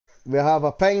We have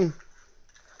a ping.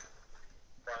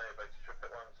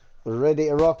 We're ready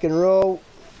to rock and roll.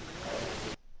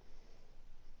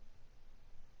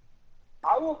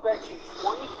 I will bet you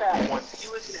 20 fat ones he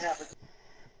was going to have a...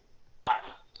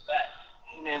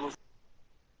 Man was...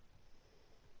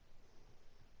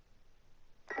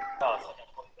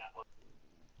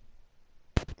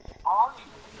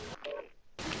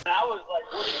 I was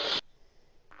like, what are you...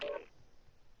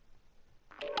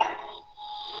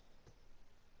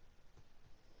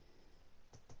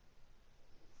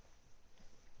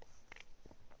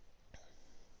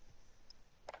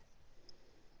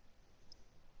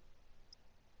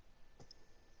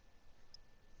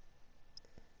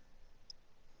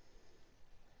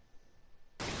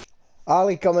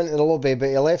 Ali come into the lobby, but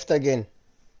he left again.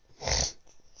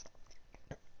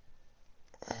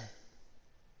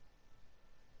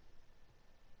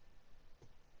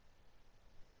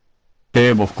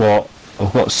 Okay, we've got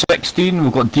 16,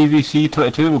 we've got DVC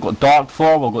 22, we've got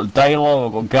Darkfall, we've got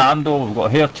Dyla, we've got Gandalf, we've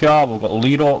got Hairchar, we've got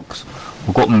Lerox,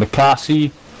 we've got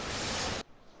McCassie.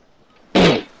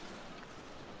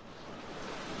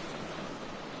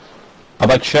 A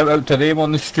big shout out to them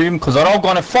on the stream, because they're all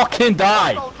gonna fucking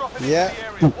die! Yeah,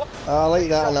 I like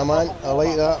that, man. I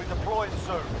like that.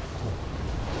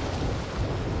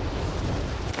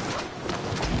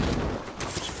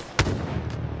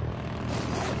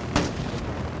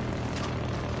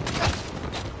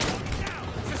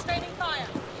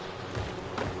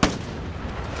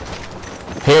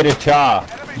 Hairchar,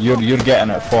 you're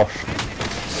getting it first.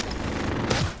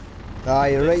 Ah,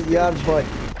 you're right, you are, boy.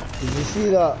 Did you see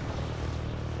that?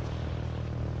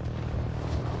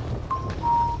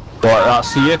 What, that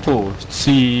Cioto?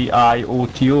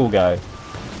 C-I-O-T-O guy?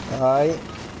 Aye.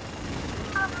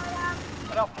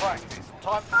 Enough practice.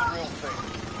 Time for the real thing.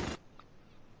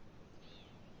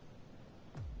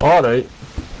 Alright.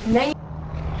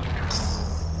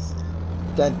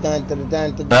 Dun dun dun dun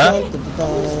dun dun dun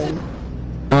dun.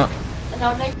 Ah.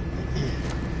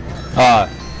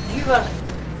 You run it.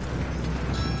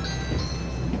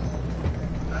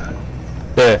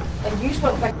 Yeah. And you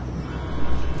went back.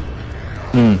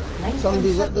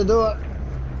 Somebody's at the door.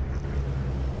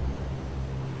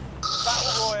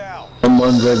 Battle Royale.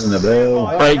 Someone's ringing the bell.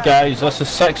 Right guys, this is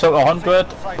 6 out of 100.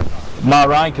 My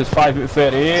rank is 5 out of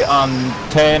 38 and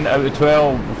 10 out of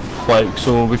 12. Like,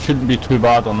 so we shouldn't be too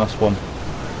bad on this one.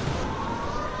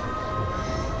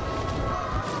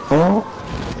 Oh.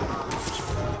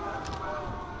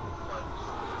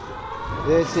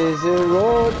 This is a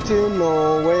road to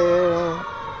nowhere.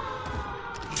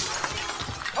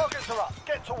 Targets are up.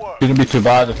 Get to work. Shouldn't be too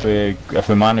bad if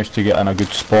we manage to get in a good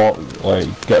spot, like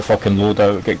get a fucking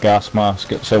loadout, get gas mask,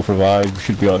 get self-revive, we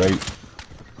should be alright.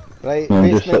 Right,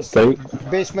 Just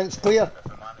sit basement's clear.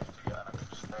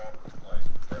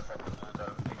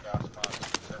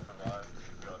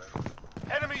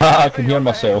 Enemy I can hear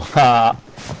myself. Ha.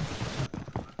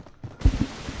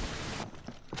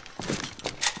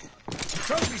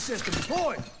 Trophy system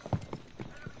deployed.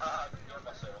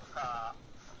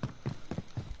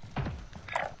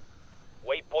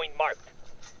 Waypoint marked.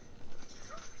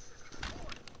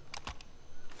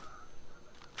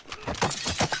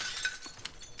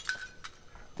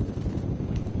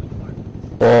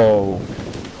 Oh.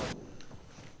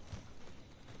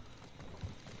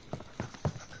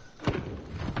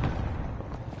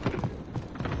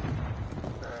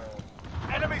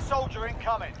 Enemy soldier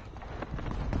incoming.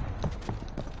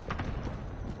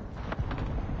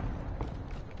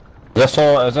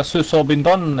 Is this house all been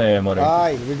done, Murray?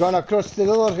 Aye, we're going across to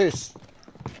the other house.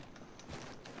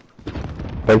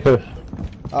 Big house.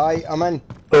 Aye, I'm in.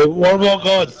 One more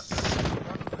god.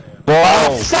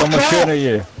 Wow, someone's shooting at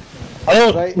you.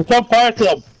 Hello, Right. we can't fire to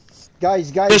them.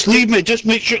 Guys, Just leave me, just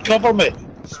make sure cover me.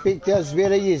 speak to us,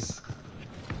 where he is.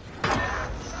 Oh,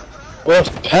 it's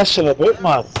pissing about,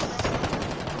 man.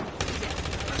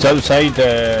 It's outside,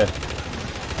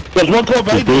 There's one coming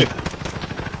behind you.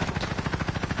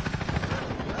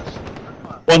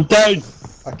 One down.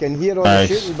 I can hear all Nice.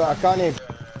 the shooting, but I can't.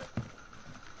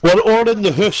 We're all in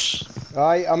the house.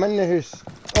 Aye, I'm in the house.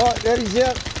 Oh, there he's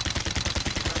there.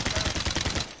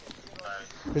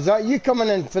 Is that you coming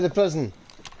in for the prison?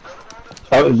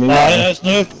 That was me. Aye, that's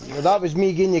new. Well, that was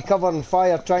me giving you cover and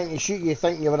fire, trying to shoot you,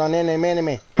 thinking you were an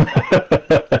enemy.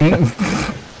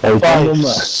 5,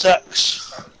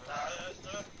 6.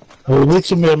 We need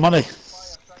some more money.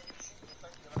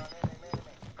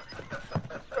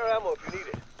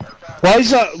 Why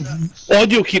is that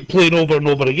audio keep playing over and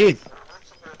over again?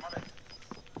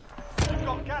 We've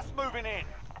got gas moving in.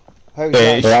 How's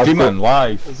that? it's streaming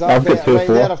live. Is that I've got better? 2 Right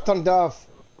 4. there, I've turned off.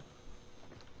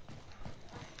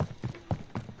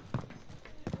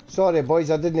 Sorry, boys,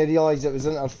 I didn't realise it was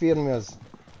interfering with us.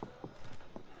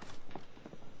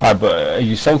 Aye, but are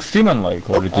you still streaming, like,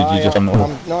 or did you just...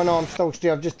 No, I'm still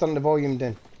streaming. I've just turned the volume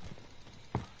down.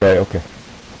 Right, okay.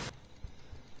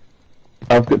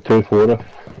 I've got 2-4 if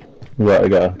you want to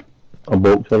get a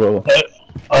box or whatever.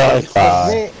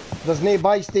 Aye. There's no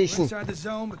buy station. Inside the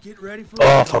zone, but get ready for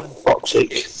Oh, for fuck's sake.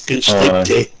 Get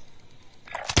sticky.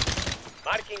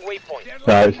 Marking waypoint.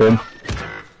 Right, son.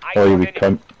 Oh, you would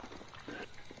cunt.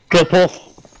 Drop off.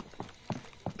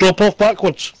 Drop off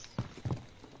backwards.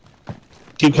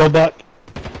 Keep coming back.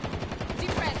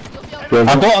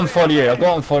 I got him for you, I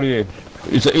got him for you.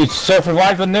 He's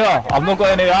self-reviving there. I've not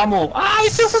got any ammo. Ah,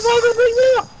 he's self-reviving right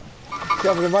there!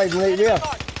 Self-reviving right there.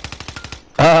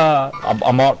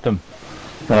 I marked him.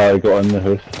 Oh, I got in the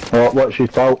house. Oh, what's his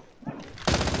fault?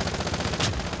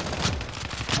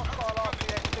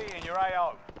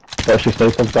 What's his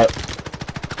sniper's back?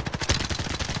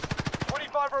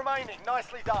 25 remaining.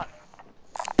 Nicely done.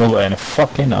 Not got any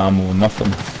fucking ammo,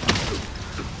 nothing.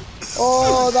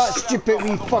 Oh, that stupid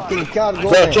wee fucking car got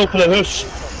Right, me. top of the house.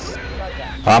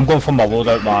 I'm going for my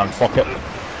loadout, man. Fuck it.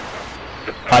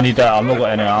 I need that. I've not got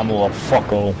any ammo or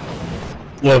fuck all.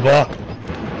 Yeah, but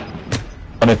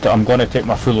I'm gonna take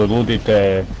my fully loaded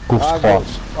ghost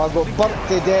class. I got burnt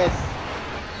to death.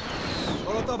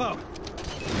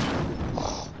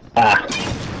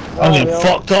 I'm getting well.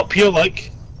 fucked up here,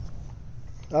 like.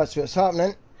 That's what's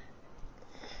happening.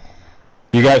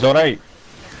 You guys alright?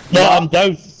 No, I'm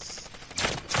down.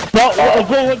 No,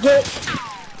 let go.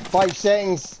 5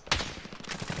 seconds.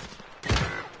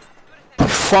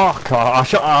 Fuck!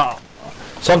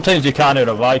 Sometimes you can't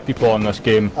revive people in this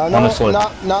game, I know, honestly.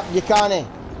 no, you can't.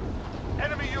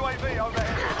 Enemy UAV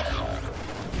overhead.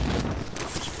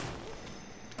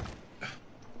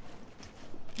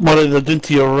 Money they're doing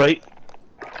to your right.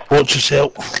 Watch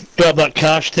yourself. Grab that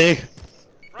cash, Tay.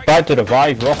 Tried to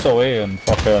revive Russell, and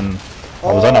fucking...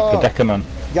 I was in a predicament.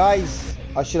 Guys,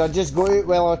 I should have just got out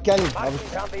while I can. I was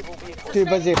too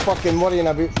busy fucking worrying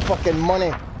about fucking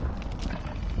money.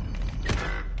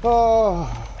 Oh,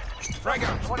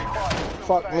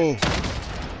 fuck me.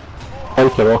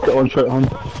 How's the rocket launcher on?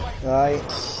 Right.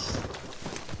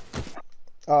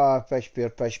 Ah, fish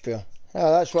beer.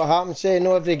 Ah, that's what happens, say.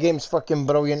 No, every game's fucking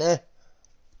brilliant, eh?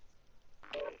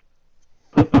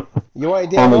 You want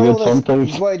to do a Only royal good this?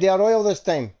 sometimes. You want to do a royal this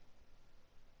time?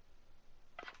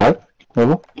 Aye,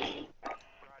 never.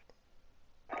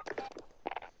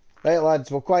 Right, lads,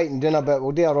 we'll quieten down a bit.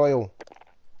 We'll do a royal.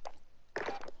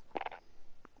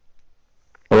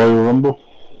 Royal Rumble.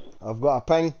 I've got a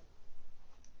ping.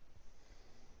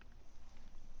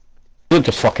 They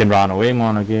just fucking ran away,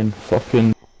 man, again.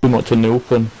 Fucking too much in the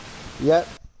open. Yep.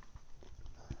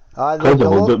 How's the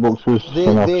whole book was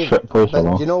in a shit place, I but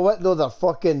know. do you know what though?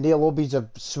 Their lobbies are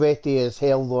sweaty as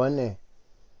hell though, aren't they?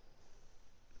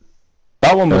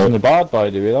 That one wasn't bad, by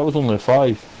the way. That was only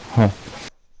 5.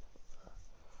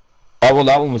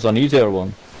 That one was an easier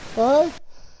one. Aye.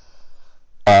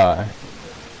 Aye.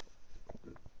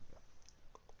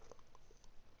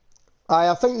 Aye,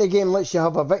 I think the game lets you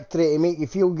have a victory to make you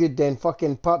feel good, then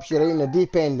fucking pops you right in the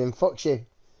deep end and fucks you.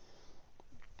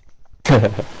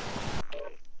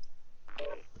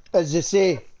 As you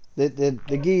say, they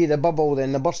give you the bubble,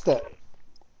 then they burst it.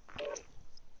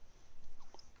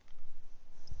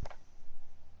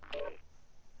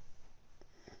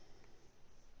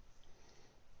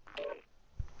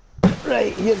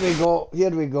 Right, here we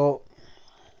go.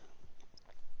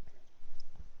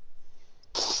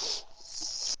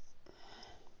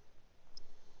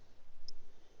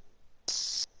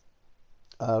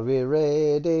 Are we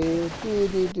ready?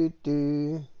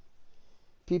 Do.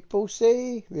 People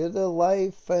say we're the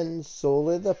life and soul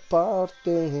of the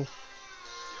party.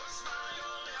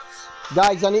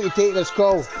 Guys, I need to take this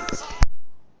call.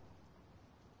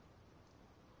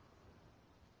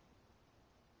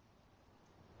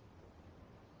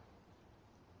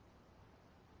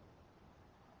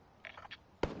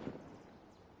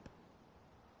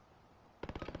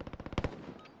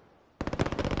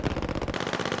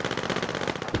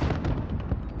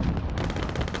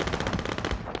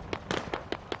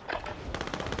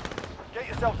 Get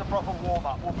yourselves a proper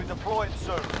warm-up. We'll be deploying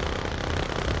soon.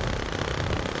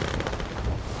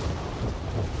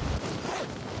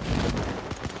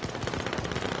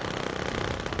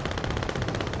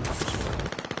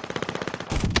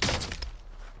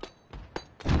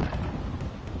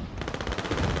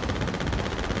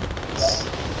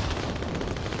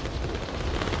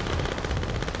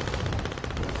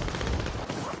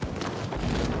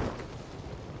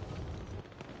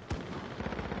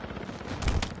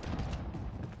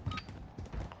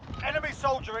 Enemy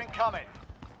soldier incoming.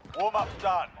 Warm-up's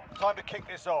done. Time to kick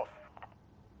this off.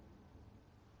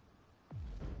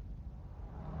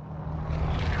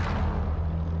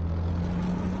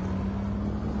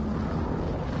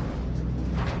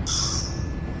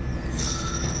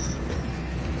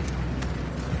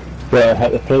 Better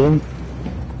hit the prison.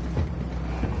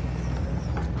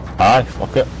 Aye,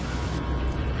 fuck it.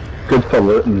 Good for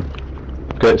looting.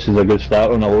 Gets us a good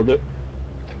start on a loadout.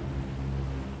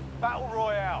 Battle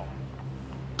Royale.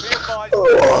 Be advised.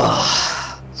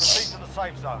 Proceed to the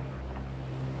safe zone.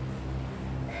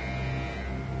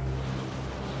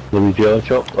 The wee jelly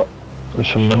chopped up. There's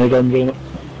some miniguns in it.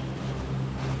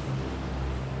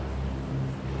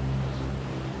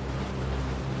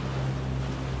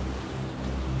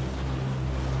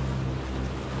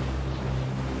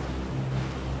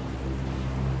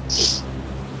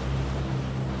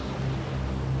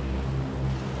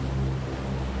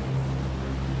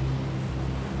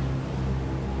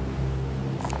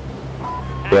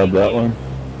 Grab that one.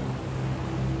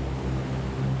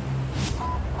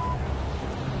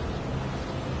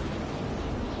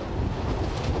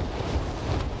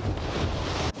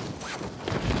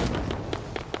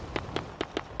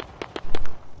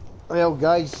 Well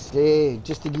guys,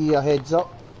 just to give you a heads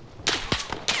up,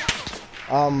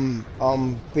 I'm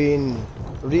being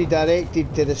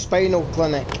redirected to the spinal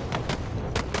clinic.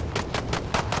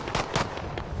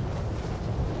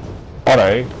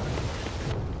 Alright.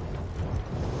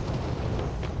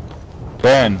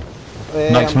 When?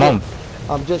 Next month?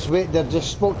 I'm just waiting, they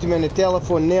just spoke to me on the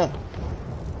telephone there.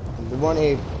 They want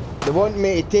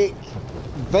me to take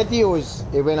videos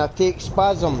of when I take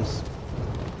spasms.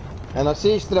 And I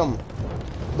says to them,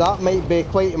 that might be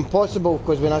quite impossible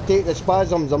because when I take the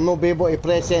spasms I'm not be able to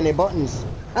press any buttons.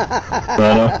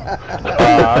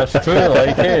 It's true,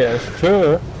 like it's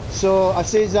true. So I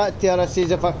says that to her, I says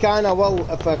if I can I will,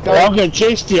 if I I'm can't. getting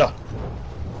chased here.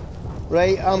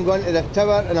 Right, I'm going to the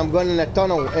tower and I'm going in the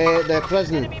tunnel, the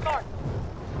prison.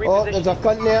 Oh, there's a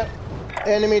cunt there.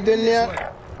 Enemy down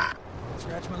there.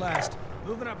 Scratch my last.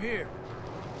 Moving up here.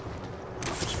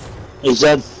 He's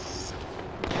dead.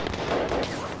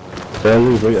 Yeah,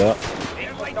 he's right that.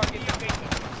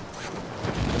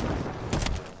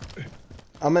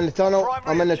 I'm in the tunnel,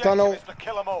 I'm in the tunnel. Is to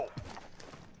kill 'em all.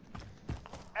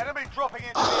 Enemy dropping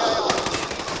into the AR.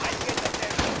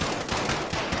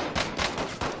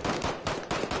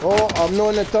 Oh, I'm not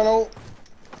in the tunnel.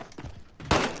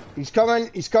 He's coming,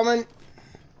 he's coming.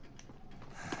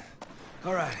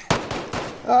 Alright.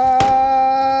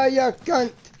 Ah, you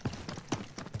cunt.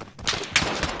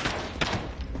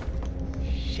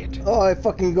 Shit. Oh, he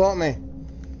fucking got me.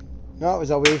 That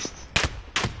was a waste.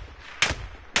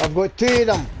 I've got two of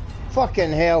them.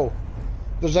 Fucking hell.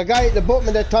 There's a guy at the bottom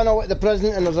of the tunnel at the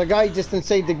prison and there's a guy just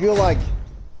inside the gulag.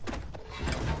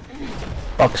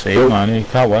 Fuck's sake, man, you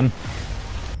can't win.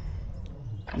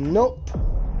 Nope.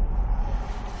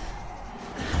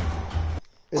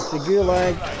 It's the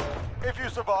gulag. If you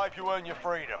survive, you earn your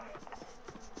freedom.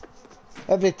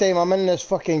 Every time I'm in this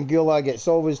fucking gulag, it's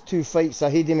always 2 fights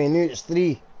ahead of me. Now it's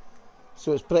 3.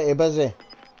 So it's pretty busy.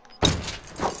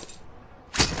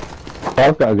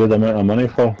 I've got a good amount of money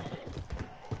for.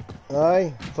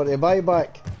 Aye, for the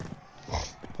buyback.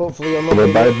 Hopefully you'll For the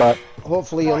not. buyback.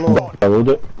 Hopefully you'll not. I load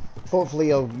it. Hopefully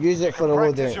you'll use it for a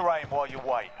Practice loadout. your aim while you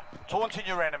wait. Taunting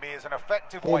your enemy is an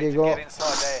effective There way you to go. get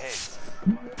inside their heads.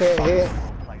 Hit, hit.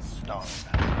 Play stone.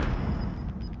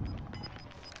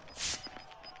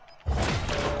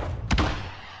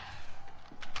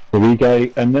 The wee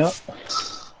guy in there.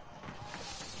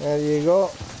 There you go.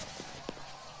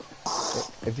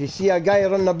 If you see a guy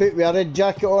running about with a red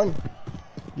jacket on,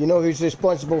 you know who's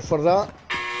responsible for that.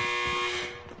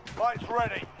 Fight's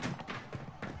ready.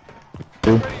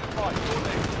 Cool. Ready to fight. You're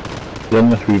next. They're in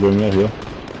this wee room right here.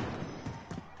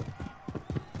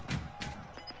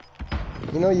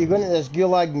 You know, you go into this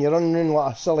gulag and you run around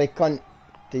like a silly cunt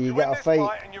till you Win get a this fight.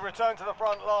 fight and you return to the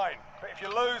front line. But if you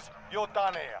lose, you're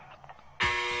done here.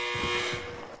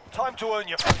 Time to earn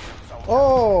your freedom, soldier.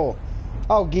 Oh!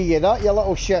 I'll give you that, you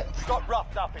little shit. You got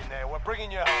roughed up in there. We're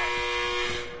bringing you home.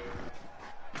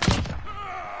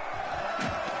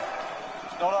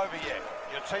 It's not over yet.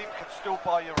 Your team can still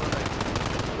buy your release.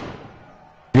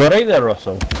 You alright there,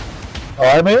 Russell?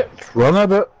 Aye, mate. Run a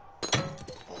bit.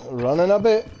 Running a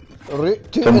bit.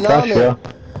 Root to Some an cash army. here.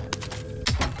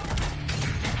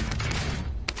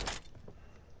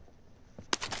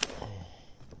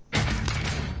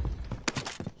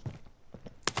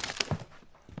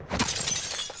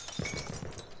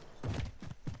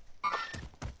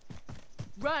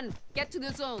 Run! Get to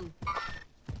the zone!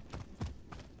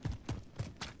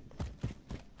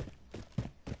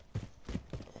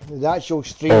 The actual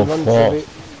stream Oh, runs fuck. about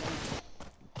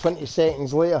 20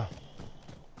 seconds later.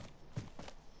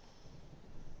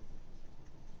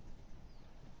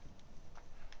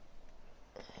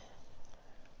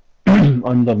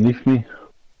 Underneath me.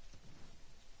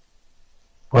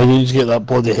 Why didn't you get that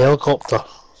bloody helicopter?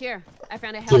 Here, I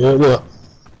found a Get helicopter. out there.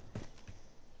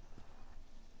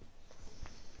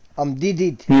 I'm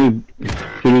deeded. You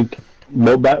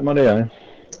brought back money,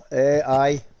 eh?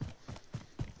 Aye.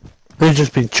 They've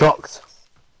just been chucked.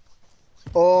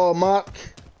 Oh, Mark.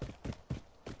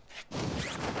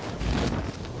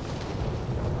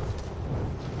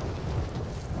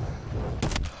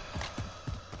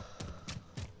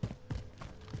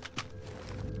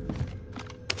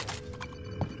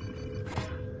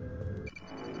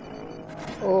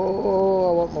 Oh,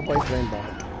 I want my boyfriend back.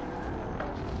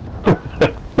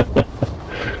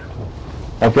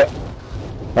 I've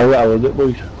got a look at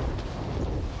boys.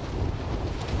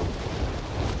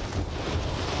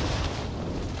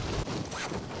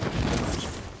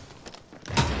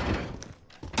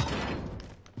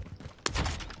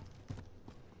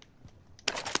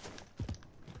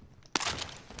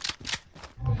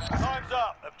 Time's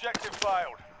up. Objective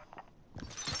failed.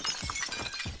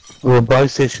 We're a buy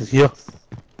station here.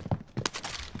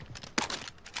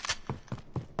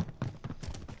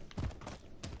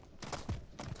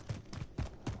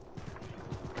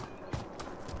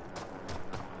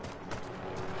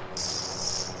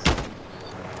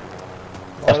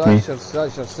 Oh, that's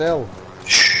your cell.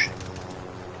 Shh.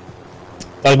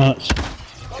 5 minutes.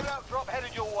 Loadout drop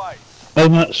headed your way.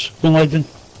 5 minutes. Bin Laden.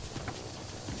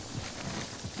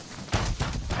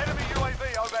 Enemy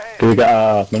UAV overhead. Do we get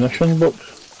a munition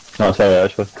box? No, sorry,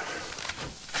 actually.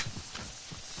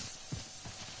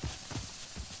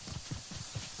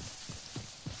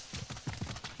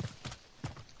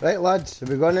 Right, lads, have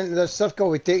we gone into this circle?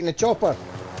 We taking the chopper?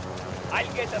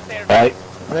 I'll get us there. Right.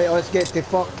 Right, let's get to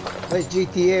fuck. Let's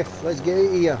GTF. Let's get out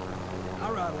of here.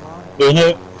 I'll ride along. Doing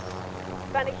it.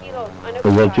 Found a kilo. I know.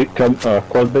 There's a jeep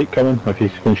quad bike coming, if you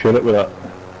can shoot it with that.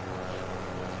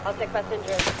 I'll take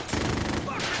passenger.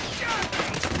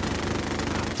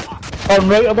 Turn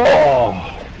right about. Oh,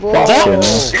 Whoa. fucking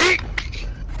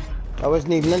I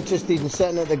wasn't even interested in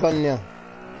sitting at the gun there.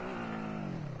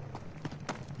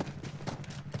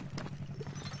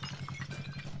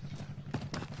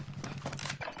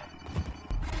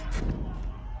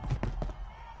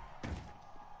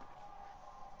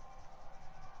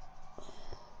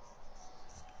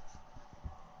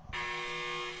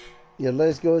 Your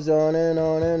list goes on and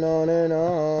on and on and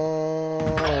on.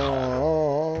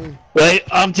 Right,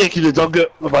 I'm taking the dog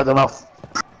out. I've had enough.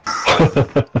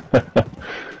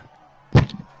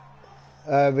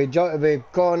 We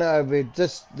calling it. We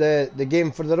just the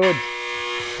game for the road.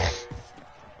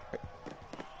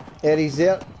 There he's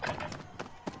there.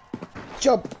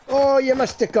 Chop! Oh, you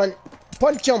missed the cunt.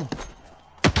 Punch him.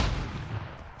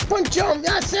 Punch him.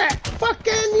 That's it.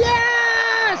 Fucking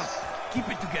yes! Keep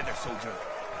it together, soldier.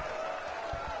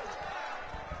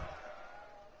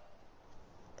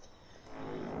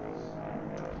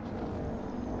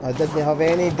 I didn't have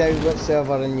any doubt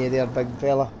whatsoever in you there, big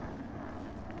fella.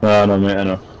 No, mate, I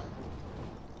know.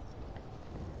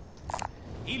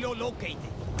 Helo located.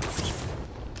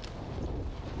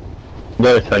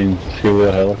 Very time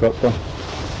secular helicopter.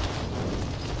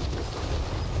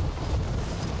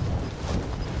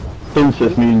 Since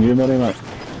it's me and you, Murray, mate.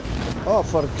 Oh,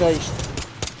 for Christ.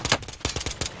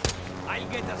 I'll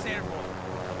get us airborne.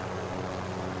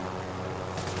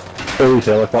 Always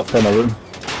helicopter in a room.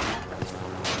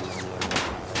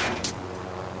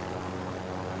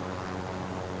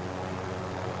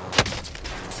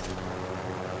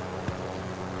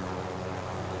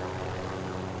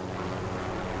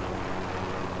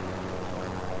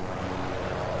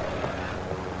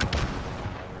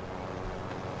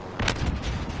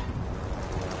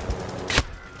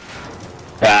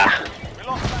 We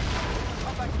lost that.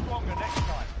 Come back stronger next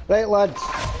time. Right, lads.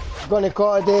 I'm gonna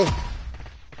call it a day.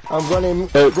 I'm gonna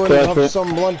have perfect.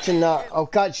 some lunch and that. I'll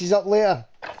catch you up later.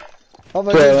 Have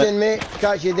a Right. good day, mate.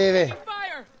 Catch you, Davey.